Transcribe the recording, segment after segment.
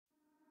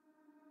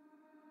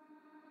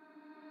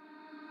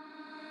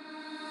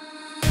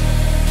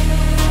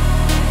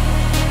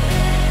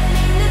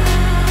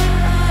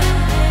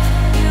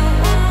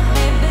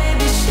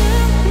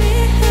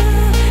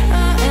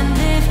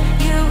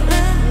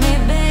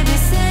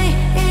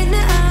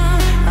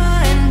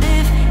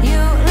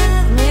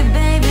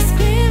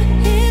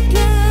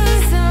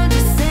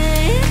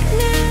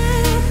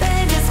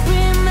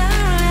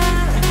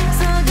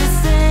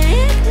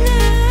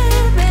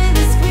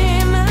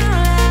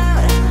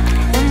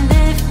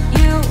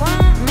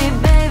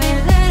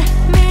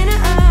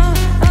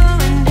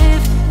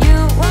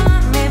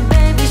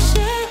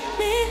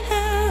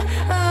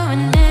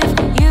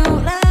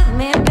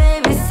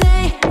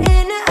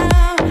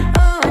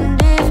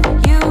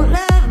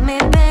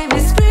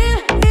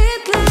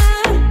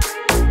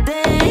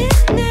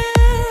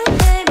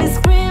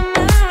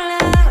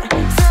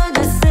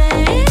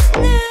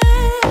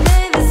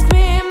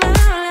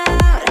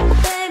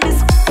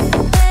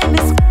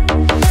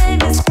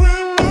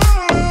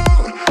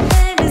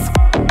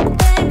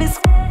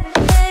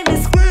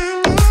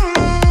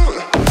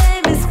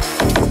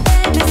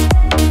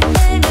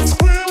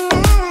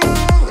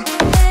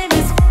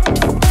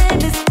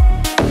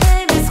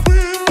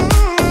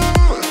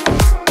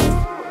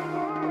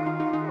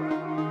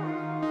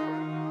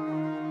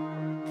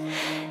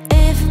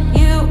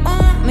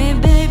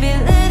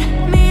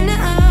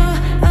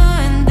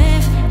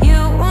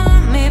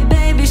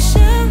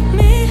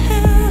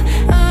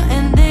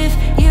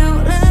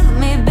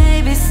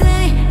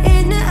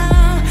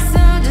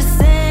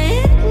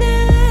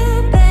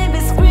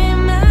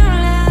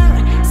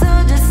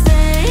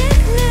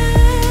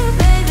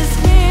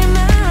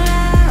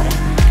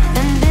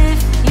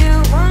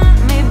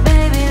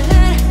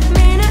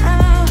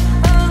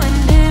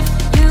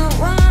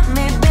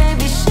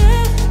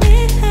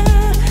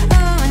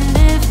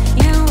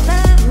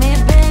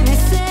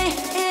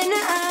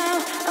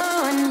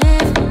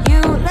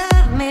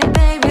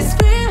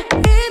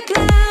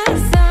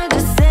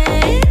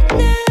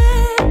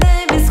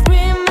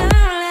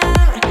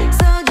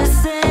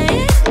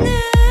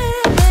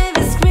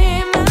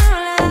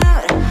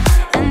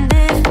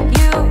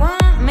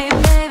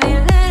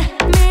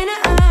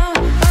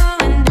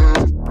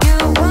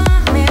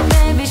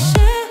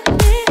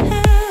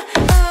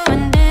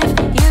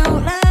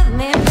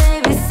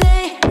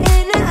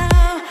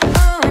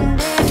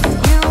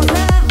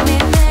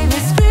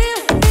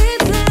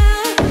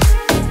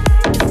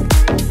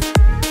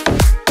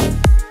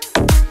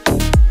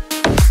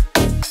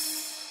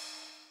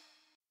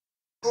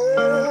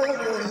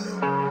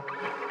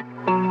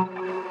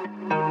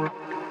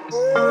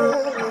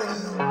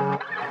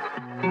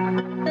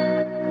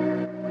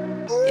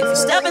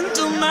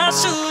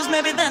shoes,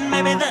 maybe then,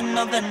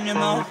 no, then you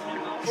know.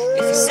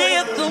 If you see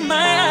it through my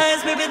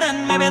eyes, maybe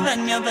then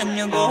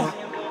you go.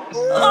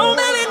 Oh,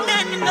 maybe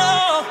then you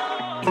know.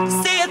 If you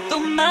see it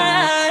through my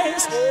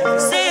eyes,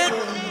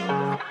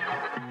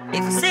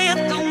 if you see it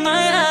through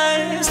my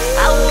eyes,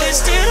 I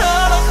wasted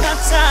all of my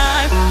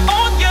time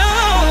on you,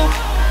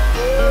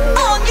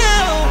 on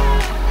you,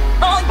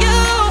 on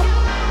you.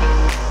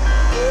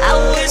 I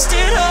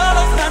wasted all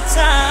of my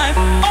time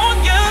on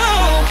you,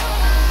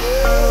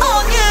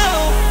 on you,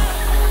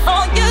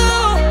 on you.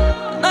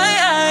 My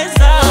eyes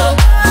are.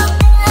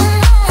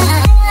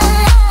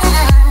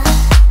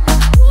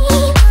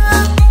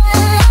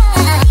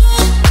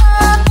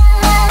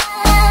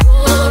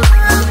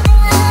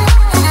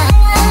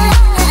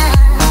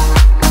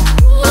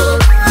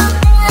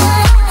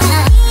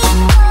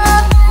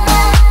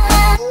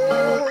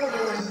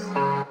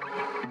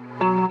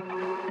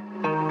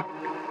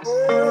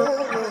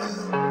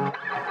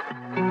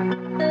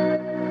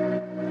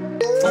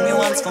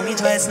 For me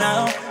twice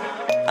now,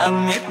 I've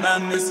made my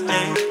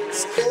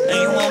mistakes.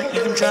 Now you won't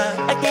even try.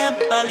 I can't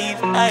believe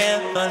I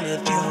ever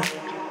loved you.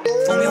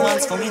 For me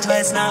once, for me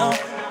twice now,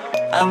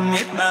 I've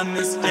made my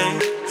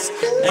mistakes.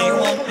 Now you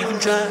won't even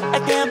try. I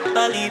can't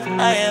believe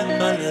I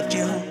ever loved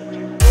you.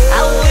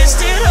 I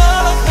wasted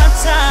all of my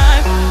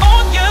time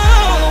on you,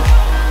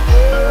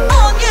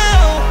 on you,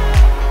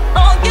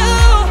 on you.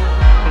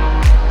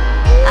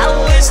 I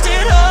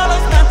wasted all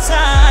of my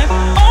time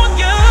on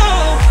you,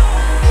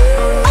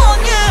 on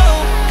you,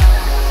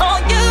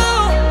 on you.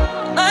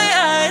 My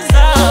eyes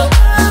are.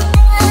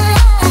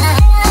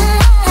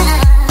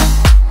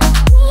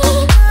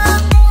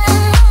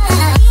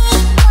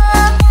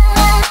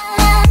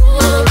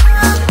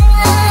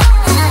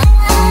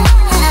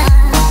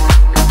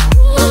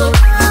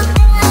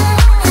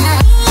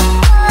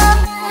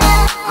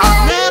 I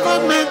never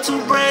meant to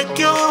break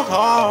your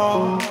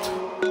heart.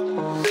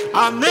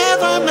 I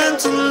never meant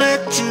to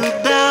let you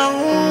down.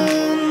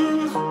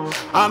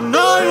 I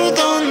know you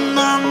don't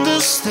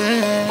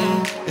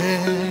understand.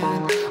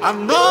 I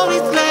know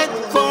it's late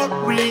for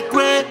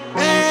regret.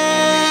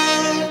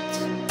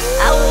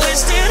 I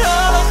wasted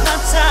all of my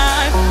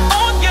time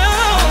on you,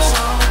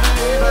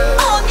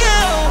 on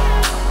you,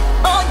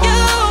 on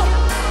you.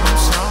 I'm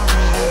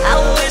sorry. I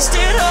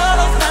wasted all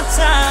of my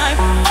time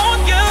on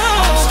you,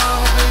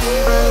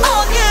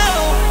 on you,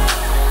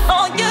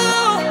 on you.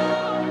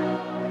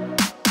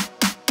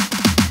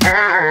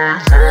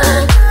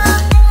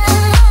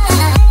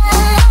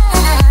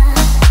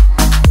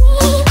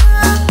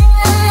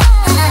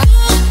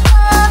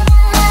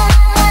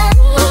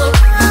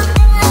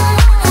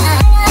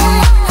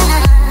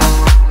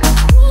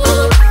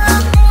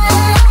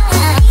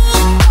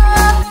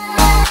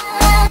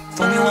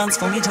 For me once,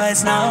 for me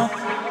twice now,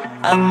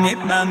 I've made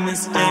my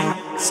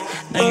mistakes.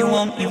 Now you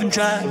won't even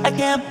try. I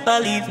can't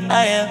believe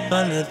I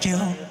ever loved you.